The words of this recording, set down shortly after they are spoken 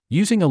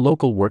Using a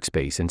local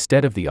workspace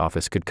instead of the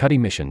office could cut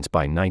emissions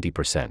by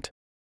 90%.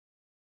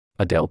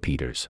 Adele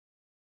Peters.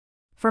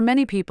 For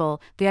many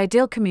people, the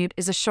ideal commute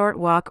is a short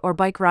walk or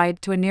bike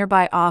ride to a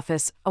nearby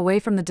office, away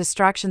from the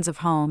distractions of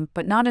home,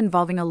 but not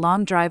involving a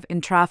long drive in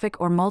traffic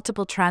or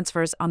multiple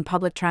transfers on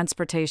public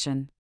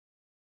transportation.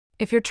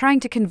 If you're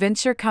trying to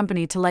convince your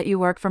company to let you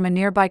work from a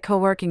nearby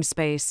co-working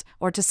space,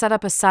 or to set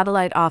up a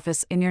satellite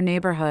office in your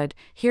neighborhood,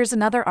 here's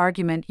another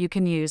argument you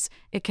can use: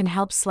 it can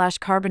help slash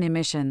carbon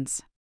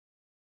emissions.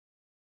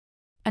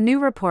 A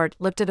new report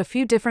looked at a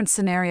few different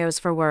scenarios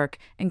for work,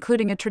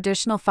 including a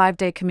traditional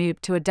 5-day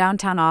commute to a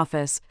downtown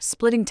office,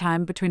 splitting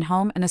time between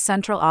home and a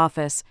central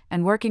office,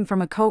 and working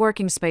from a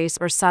co-working space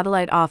or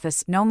satellite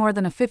office no more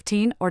than a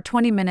 15 or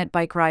 20-minute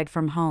bike ride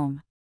from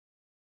home.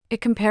 It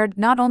compared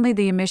not only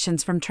the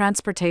emissions from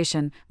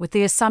transportation, with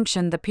the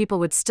assumption that people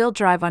would still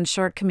drive on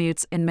short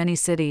commutes in many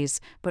cities,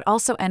 but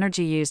also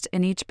energy used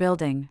in each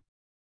building.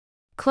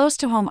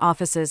 Close-to-home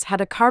offices had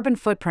a carbon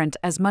footprint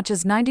as much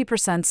as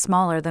 90%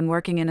 smaller than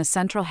working in a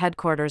central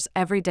headquarters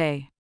every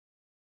day.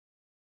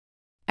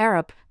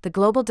 Arup, the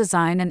global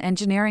design and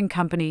engineering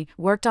company,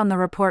 worked on the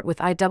report with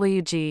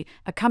IWG,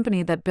 a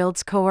company that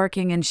builds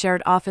co-working and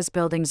shared office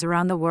buildings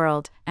around the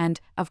world, and,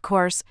 of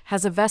course,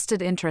 has a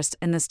vested interest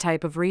in this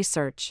type of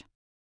research.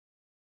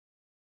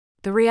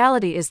 The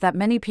reality is that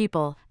many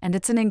people, and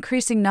it's an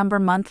increasing number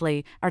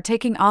monthly, are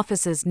taking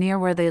offices near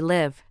where they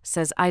live,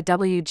 says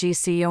IWG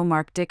CEO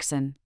Mark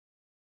Dixon.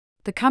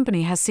 The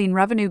company has seen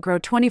revenue grow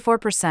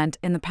 24%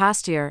 in the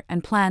past year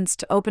and plans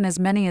to open as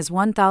many as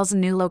 1,000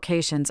 new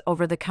locations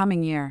over the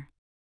coming year.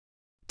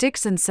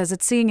 Dixon says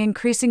it's seeing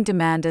increasing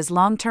demand as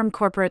long-term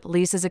corporate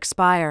leases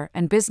expire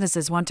and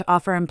businesses want to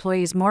offer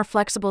employees more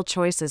flexible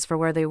choices for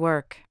where they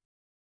work.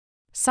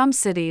 Some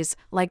cities,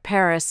 like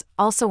Paris,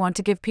 also want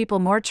to give people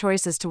more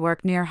choices to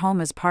work near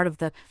home as part of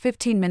the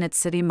 15-minute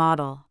city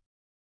model.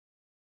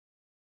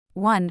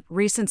 One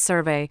recent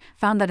survey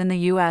found that in the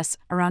U.S.,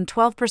 around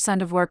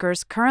 12% of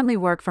workers currently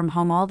work from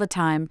home all the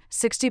time,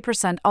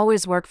 60%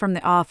 always work from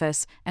the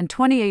office, and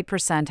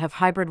 28% have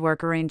hybrid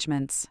work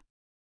arrangements.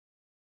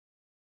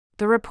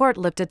 The report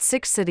looked at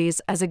 6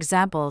 cities as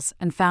examples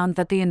and found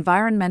that the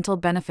environmental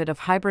benefit of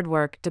hybrid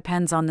work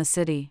depends on the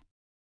city.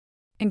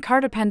 In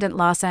car-dependent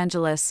Los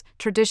Angeles,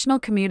 traditional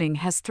commuting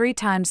has 3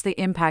 times the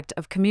impact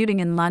of commuting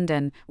in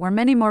London, where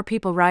many more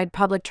people ride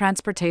public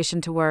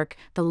transportation to work.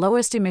 The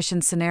lowest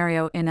emission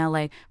scenario in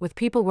LA, with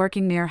people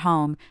working near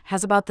home,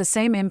 has about the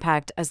same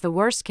impact as the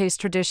worst-case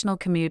traditional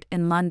commute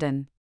in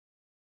London.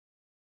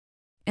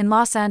 In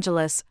Los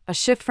Angeles, a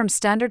shift from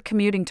standard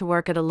commuting to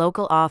work at a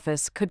local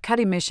office could cut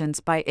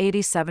emissions by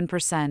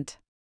 87%.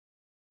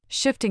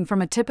 Shifting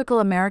from a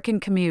typical American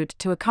commute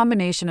to a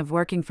combination of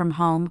working from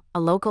home, a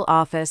local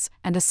office,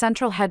 and a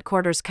central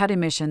headquarters cut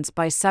emissions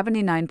by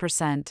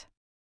 79%.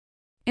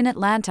 In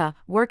Atlanta,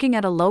 working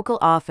at a local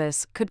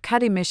office could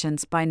cut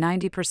emissions by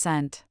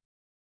 90%.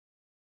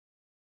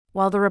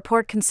 While the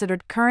report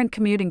considered current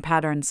commuting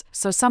patterns,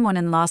 so someone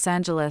in Los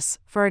Angeles,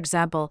 for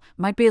example,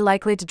 might be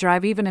likely to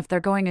drive even if they're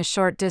going a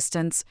short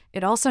distance,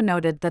 it also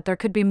noted that there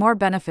could be more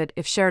benefit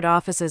if shared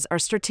offices are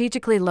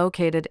strategically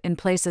located in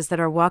places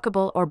that are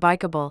walkable or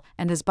bikeable,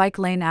 and as bike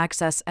lane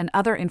access and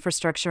other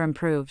infrastructure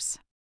improves.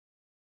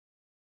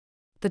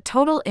 The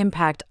total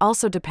impact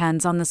also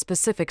depends on the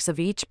specifics of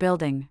each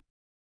building.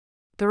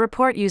 The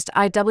report used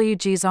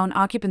IWG's own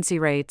occupancy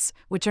rates,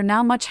 which are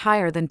now much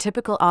higher than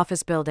typical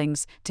office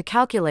buildings, to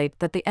calculate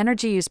that the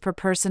energy use per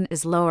person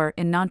is lower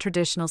in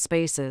non-traditional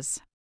spaces.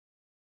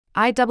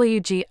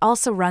 IWG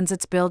also runs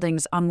its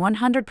buildings on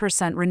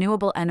 100%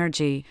 renewable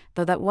energy,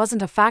 though that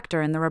wasn't a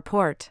factor in the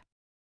report.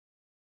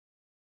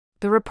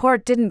 The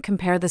report didn't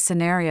compare the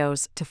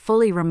scenarios to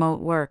fully remote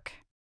work.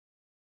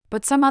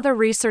 But some other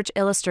research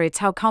illustrates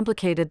how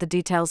complicated the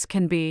details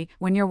can be.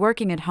 When you're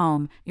working at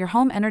home, your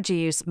home energy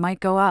use might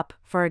go up,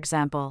 for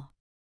example.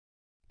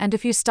 And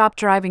if you stop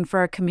driving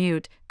for a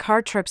commute,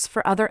 car trips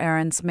for other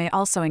errands may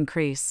also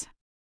increase.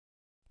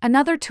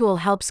 Another tool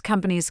helps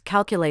companies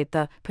calculate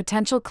the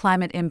potential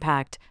climate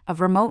impact of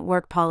remote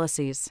work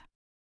policies.